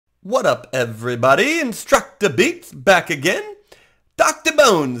What up, everybody? Instructor Beats back again. Dr.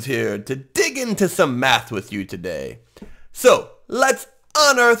 Bones here to dig into some math with you today. So, let's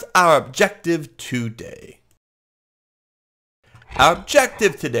unearth our objective today. Our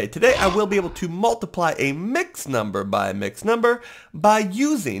objective today I will be able to multiply a mixed number by a mixed number by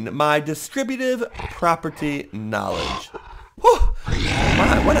using my distributive property knowledge. Whew,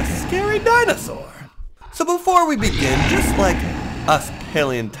 my, what a scary dinosaur. So before we begin, just like us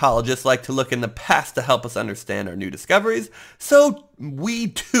paleontologists like to look in the past to help us understand our new discoveries, so we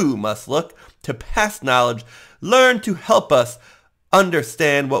too must look to past knowledge, learn to help us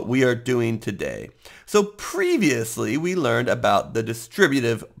understand what we are doing today. So previously we learned about the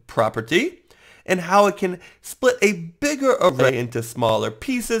distributive property and how it can split a bigger array into smaller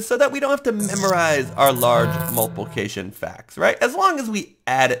pieces so that we don't have to memorize our large multiplication facts, right? As long as we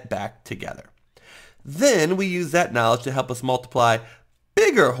add it back together. Then we use that knowledge to help us multiply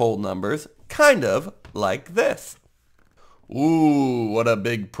bigger whole numbers, kind of like this. Ooh, what a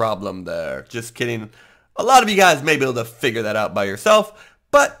big problem there. Just kidding. A lot of you guys may be able to figure that out by yourself,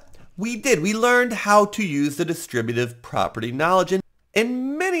 but we did. We learned how to use the distributive property knowledge,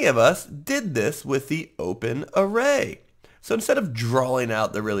 and many of us did this with the open array. So instead of drawing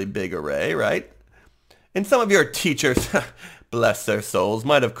out the really big array, right? And some of your teachers, bless their souls,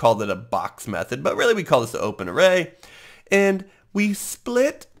 might have called it a box method, but really we call this the open array. And we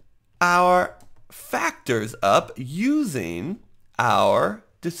split our factors up using our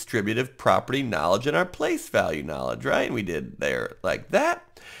distributive property knowledge and our place value knowledge, right? And we did there like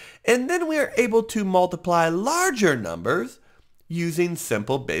that. And then we are able to multiply larger numbers using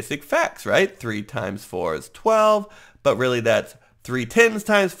simple basic facts, right? 3 times 4 is 12, but really that's 3 tens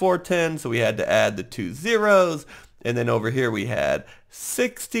times 4 tens, so we had to add the 2 zeros. And then over here we had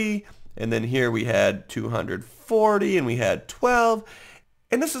 60, and then here we had 240, and we had 12.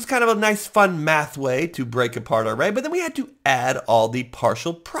 And this is kind of a nice fun math way to break apart our array, but then we had to add all the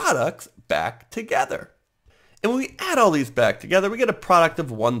partial products back together. And when we add all these back together, we get a product of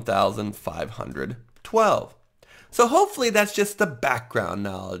 1,512. So hopefully that's just the background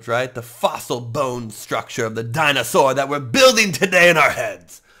knowledge, right? The fossil bone structure of the dinosaur that we're building today in our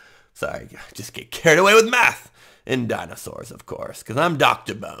heads. Sorry, I just get carried away with math. And dinosaurs, of course, because I'm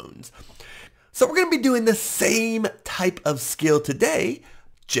Dr. Bones. So we're going to be doing the same type of skill today,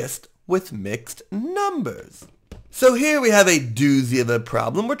 just with mixed numbers. So here we have a doozy of a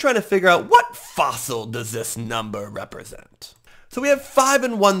problem. We're trying to figure out what fossil does this number represent. So we have 5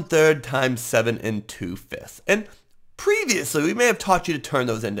 1/3 times 7 2/5. And previously we may have taught you to turn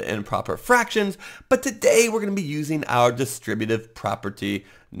those into improper fractions, but today we're going to be using our distributive property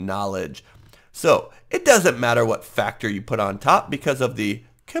knowledge. So it doesn't matter what factor you put on top because of the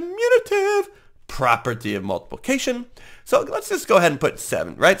commutative property of multiplication. So let's just go ahead and put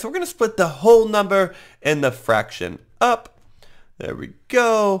 7, right? So we're going to split the whole number and the fraction up. There we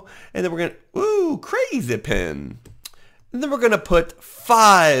go. And then we're going to, ooh, crazy pin. And then we're going to put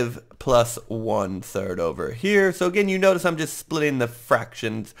 5 plus 1/3 over here. So again, you notice I'm just splitting the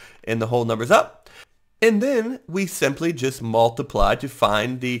fractions and the whole numbers up. And then we simply just multiply to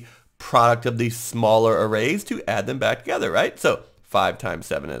find the product of these smaller arrays to add them back together, right? So 5 times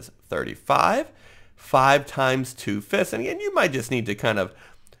 7 is 35. 5 times 2/5. And again, you might just need to kind of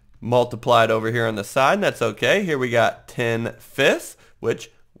multiply it over here on the side, and that's okay. Here we got 10/5,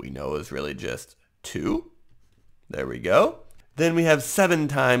 which we know is really just 2. There we go. Then we have 7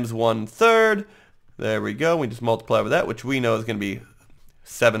 times 1/3. There we go. We just multiply over that, which we know is going to be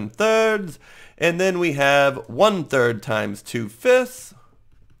 7/3. And then we have 1/3 times 2/5,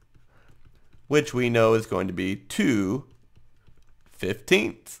 which we know is going to be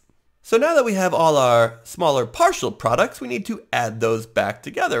 2/15. So now that we have all our smaller partial products, we need to add those back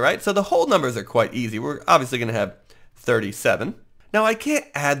together, right? So the whole numbers are quite easy. We're obviously going to have 37. Now I can't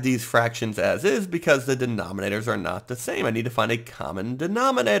add these fractions as is because the denominators are not the same. I need to find a common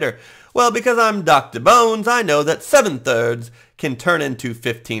denominator. Well, because I'm Dr. Bones, I know that 7/3 can turn into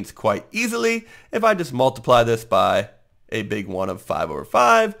 15ths quite easily if I just multiply this by a big 1 of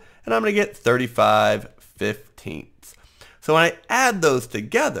 5/5. And I'm going to get 35/15ths. So when I add those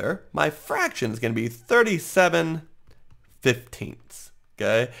together, my fraction is going to be 37/15ths.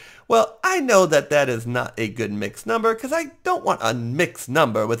 Okay? Well, I know that that is not a good mixed number because I don't want a mixed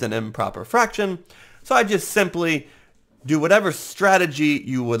number with an improper fraction. So I just simply do whatever strategy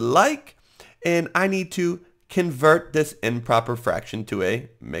you would like, and I need to convert this improper fraction to a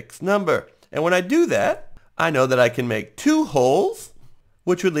mixed number. And when I do that, I know that I can make 2 wholes,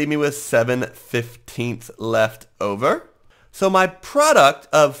 which would leave me with 7/15ths left over. So my product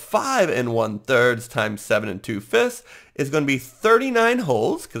of 5 1/3 times 7 2/5 is going to be 39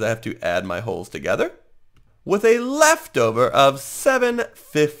 wholes, because I have to add my wholes together, with a leftover of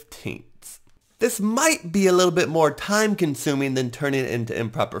 7/15. This might be a little bit more time consuming than turning it into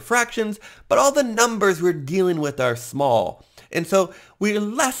improper fractions, but all the numbers we're dealing with are small. And so we're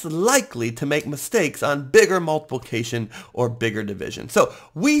less likely to make mistakes on bigger multiplication or bigger division. So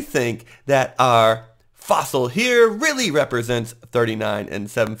we think that our fossil here really represents 39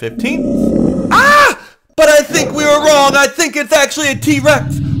 7/15. Ah! But I think we were wrong. I think it's actually a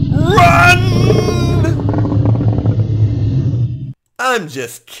T-Rex. Run! I'm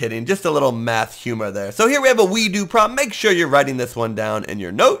just kidding. Just a little math humor there. So here we have a we do problem. Make sure you're writing this one down in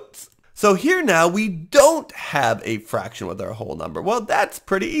your notes. So here now we don't have a fraction with our whole number. Well, that's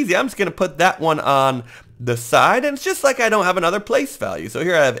pretty easy. I'm just going to put that one on the side, and it's just like I don't have another place value. So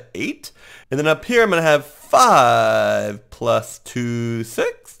here I have 8, and then up here I'm going to have 5 plus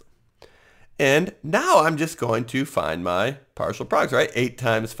 2/6. And now I'm just going to find my partial products, right? 8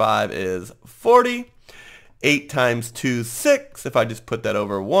 times 5 is 40. 8 times 2 is 6. If I just put that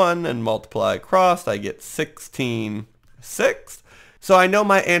over 1 and multiply across, I get 16/6. So I know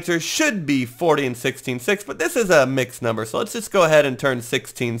my answer should be 40 and 16/6, but this is a mixed number. So let's just go ahead and turn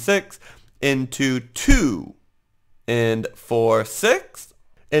 16/6 into 2 4/6.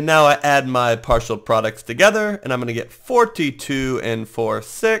 And now I add my partial products together, and I'm going to get 42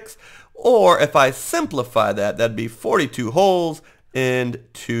 4/6. Or if I simplify that, that'd be 42 wholes and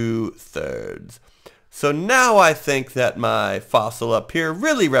 2/3. So now I think that my fossil up here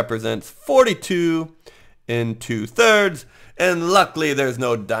really represents 42 2/3. And luckily there's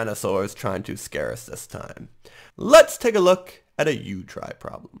no dinosaurs trying to scare us this time. Let's take a look at a U-try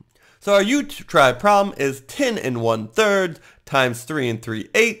problem. So our U-try problem is 10 1/3 times 3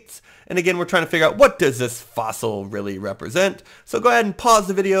 3/8. And again, we're trying to figure out what does this fossil really represent. So go ahead and pause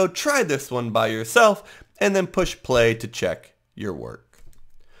the video, try this one by yourself, and then push play to check your work.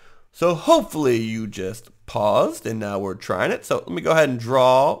 So hopefully you just paused and now we're trying it. So let me go ahead and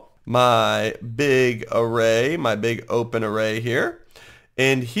draw my big array, my big open array here.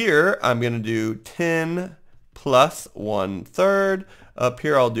 And here I'm going to do 10 plus 1/3. Up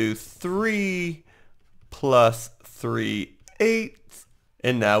here I'll do 3 plus 3/8.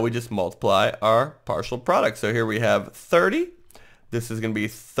 And now we just multiply our partial product. So here we have 30. This is going to be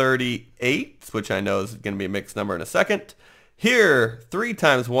 38, which I know is going to be a mixed number in a second. Here, 3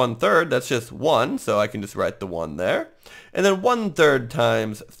 times 1/3, that's just 1, so I can just write the 1 there. And then 1/3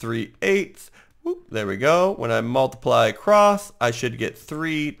 times 3/8, there we go. When I multiply across, I should get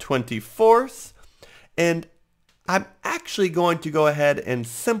 3/24. And I'm actually going to go ahead and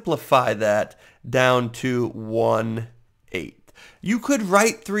simplify that down to 1/8. You could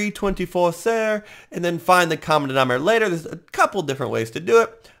write 3/24 there and then find the common denominator later. There's a couple different ways to do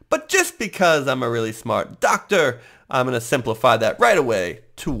it, but just because I'm a really smart doctor, I'm going to simplify that right away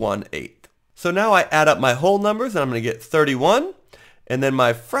to 1/8. So now I add up my whole numbers and I'm going to get 31. And then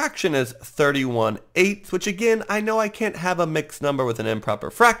my fraction is 31/8, which again, I know I can't have a mixed number with an improper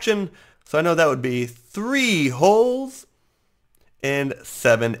fraction. So I know that would be 3 wholes and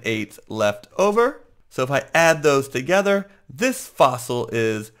 7/8 left over. So if I add those together, this fossil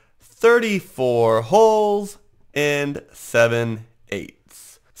is 34 wholes and 7/8.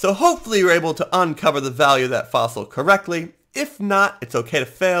 So hopefully you're able to uncover the value of that fossil correctly. If not, it's okay to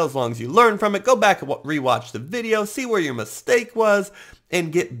fail as long as you learn from it. Go back and rewatch the video, see where your mistake was,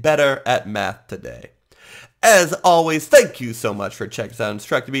 and get better at math today. As always, thank you so much for checking us out on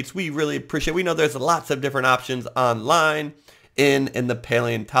Instructabeats. We really appreciate it. We know there's lots of different options online in the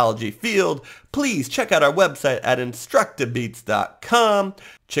paleontology field. Please check out our website at instructabeats.com.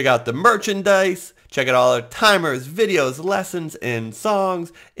 Check out the merchandise. Check out all our timers, videos, lessons, and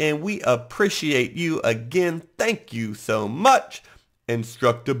songs. And we appreciate you again. Thank you so much.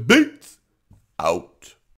 Instructabeats out.